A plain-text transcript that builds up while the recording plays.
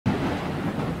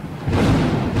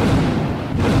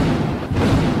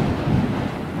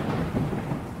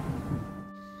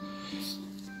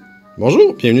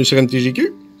Bonjour, bienvenue sur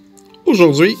MTGQ.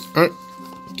 Aujourd'hui, un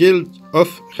Guild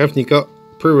of Ravnica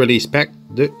Pre-Release Pack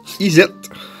de Izzet.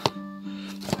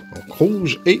 Donc,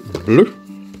 rouge et bleu.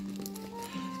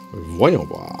 Voyons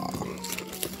voir.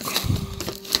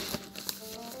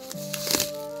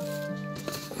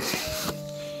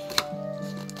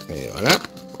 Et voilà,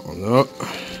 on a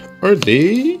un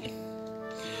dé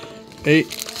et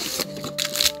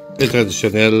le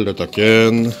traditionnel, le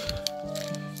token,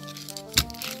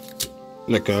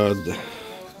 le code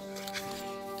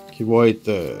qui va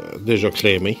être déjà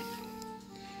claimé.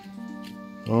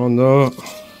 On a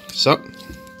ça.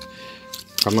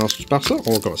 Commence par ça?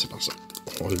 On va commencer par ça.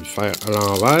 On va le faire à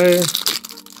l'envers.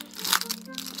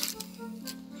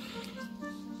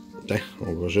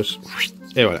 On va juste...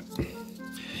 Et voilà.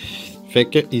 Fait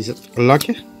que Izzet Lock,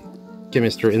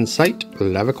 Chemistry Insight,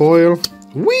 Lava Coil,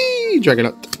 oui,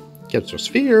 Dragonot, Capture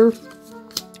Sphere,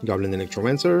 Goblin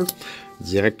Electromancer,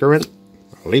 Direct Current,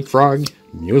 Leapfrog,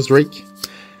 Muse Drake,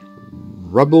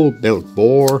 Rubble Belt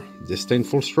Boar,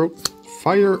 Disdainful Stroke,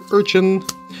 Fire Urchin,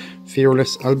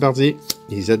 Fearless Albardier,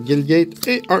 Izzet Guildgate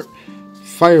et un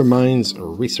Firemines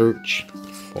Research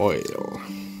Foil.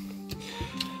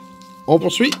 On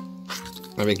poursuit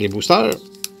avec les boosters.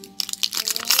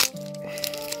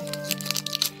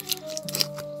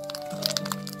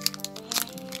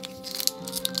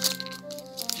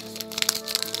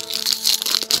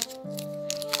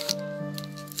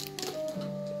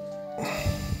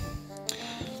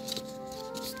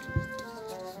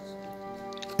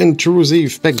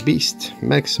 Intrusive Pack Beast,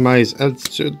 Maximize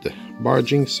Altitude,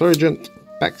 Barging Sergeant,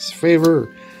 Pax Favor,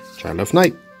 Child of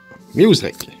Night, Muse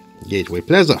Drake, Gateway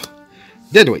Plaza,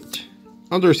 Deadweight,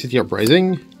 Undercity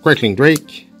Uprising, Crackling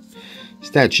Drake,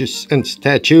 Statues and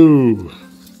Statue,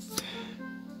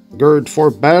 Gird for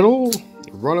Battle,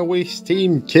 Runaway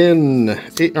Steamkin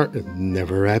et un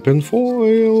Never Happen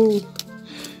Foil,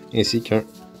 ainsi qu'un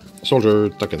Soldier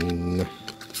Token.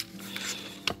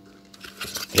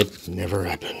 It never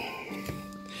happened.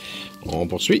 On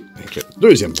poursuit avec le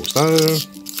deuxième booster.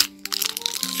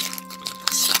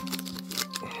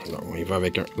 Alors, on y va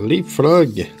avec un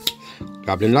Leapfrog,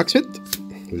 Goblin Locksmith,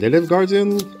 Lilith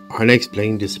Guardian,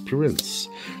 Unexplained Disappearance,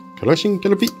 Crushing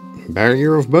Canopy, Barrier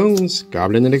of Bones,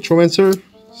 Goblin Electromancer,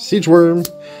 Siegeworm,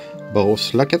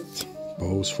 Boss Locket,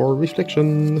 Bows for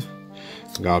Reflection,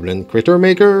 Goblin Critter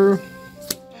Maker,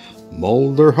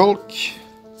 Molder Hulk,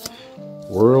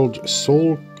 World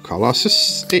Soul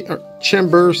Colossus et un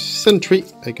Chamber Sentry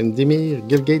avec un Dimir,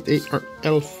 Guildgate et un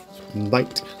Elf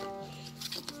Knight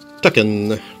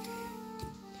Token.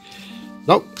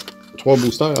 Donc, 3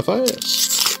 boosters à faire.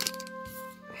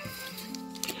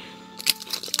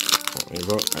 On y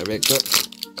va avec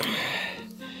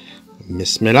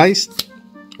Miss Melist,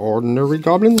 Ordinary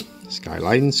Goblin,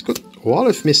 Skyline Scout, Wall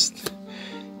of Mist,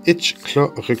 Itch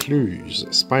Claw Recluse,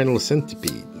 Spinal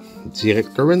Centipede,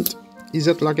 Direct Current,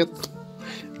 Izzet Locket,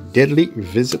 Deadly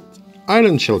Visit,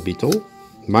 Island Shell Beetle,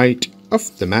 Might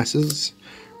of the Masses,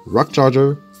 Rock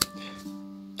Charger,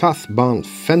 Tothbound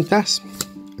Phantasm,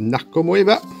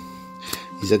 Narcomoeba,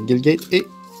 Izzet Guildgate et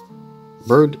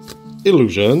Bird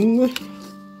Illusion.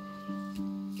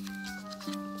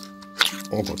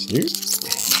 On continue.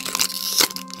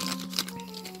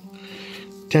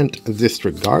 Tent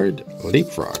District Guard,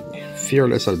 Leapfrog,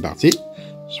 Fearless Albardier,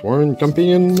 Sworn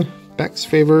Companion, Pax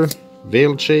Favor,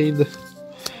 Veiled Shade,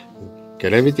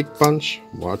 Gravitic Punch,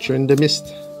 Watcher in the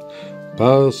Mist,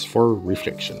 Pause for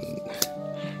Reflection,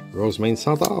 Rosemane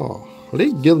Centaur,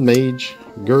 Lake Guild Mage,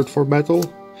 Gird for Battle,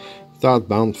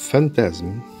 Thoughtbound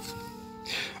Phantasm,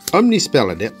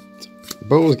 Omnispell Adept,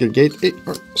 Bose Guildgate et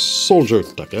un Soldier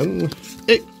Token.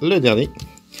 Et le dernier,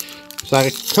 ça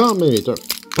aurait quand même été un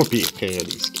pas pire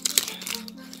pré-release.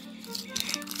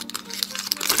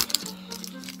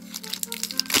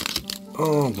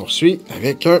 On poursuit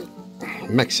avec un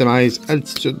Maximize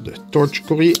Altitude, Torch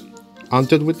Courrier,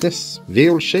 Haunted Witness,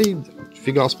 Veil Shade,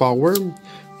 Figures Powerworm,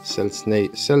 Celestia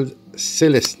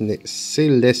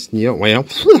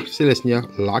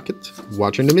Locket,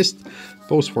 Watch in the Mist,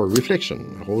 Pose for Reflection,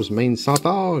 Rosemane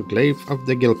Centaur, Glaive of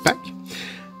the Guild Pack,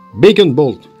 Beacon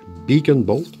Bolt,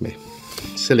 mais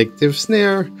Selective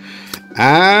Snare,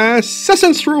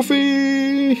 Assassin's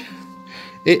Trophy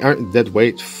et un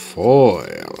Deadweight Foil.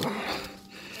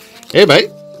 Eh ben,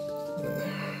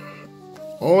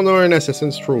 on a un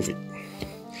Assassin's Trophy.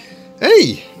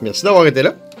 Hey, merci d'avoir été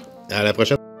là. À la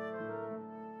prochaine.